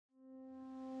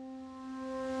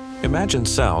Imagine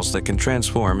cells that can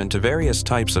transform into various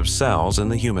types of cells in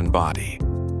the human body.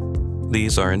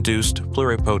 These are induced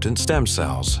pluripotent stem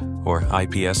cells, or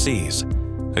iPSCs,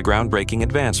 a groundbreaking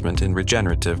advancement in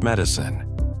regenerative medicine.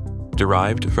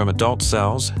 Derived from adult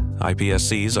cells,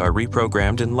 iPSCs are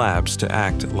reprogrammed in labs to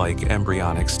act like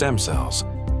embryonic stem cells,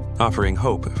 offering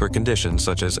hope for conditions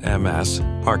such as MS,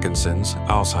 Parkinson's,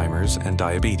 Alzheimer's, and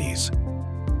diabetes.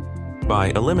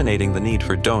 By eliminating the need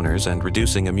for donors and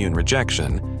reducing immune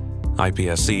rejection,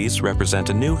 iPSCs represent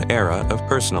a new era of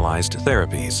personalized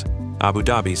therapies. Abu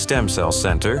Dhabi Stem Cell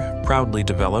Center proudly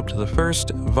developed the first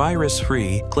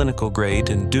virus-free clinical-grade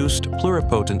induced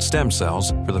pluripotent stem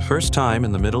cells for the first time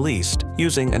in the Middle East,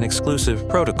 using an exclusive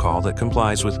protocol that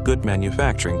complies with good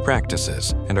manufacturing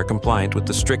practices and are compliant with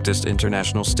the strictest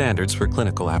international standards for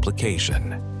clinical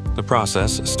application. The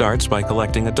process starts by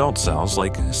collecting adult cells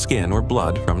like skin or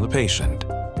blood from the patient.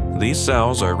 These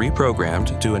cells are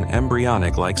reprogrammed to an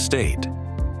embryonic-like state,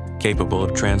 capable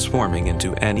of transforming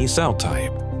into any cell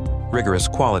type. Rigorous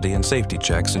quality and safety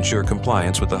checks ensure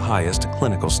compliance with the highest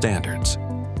clinical standards.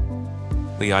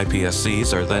 The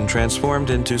iPSCs are then transformed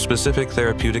into specific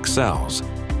therapeutic cells,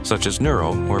 such as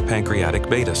neural or pancreatic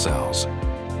beta cells.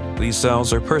 These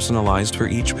cells are personalized for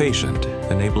each patient,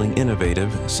 enabling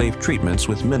innovative, safe treatments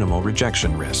with minimal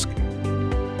rejection risk.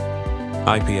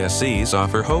 iPSCs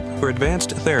offer hope for advanced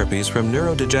therapies from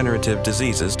neurodegenerative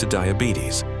diseases to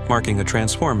diabetes, marking a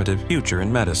transformative future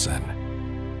in medicine.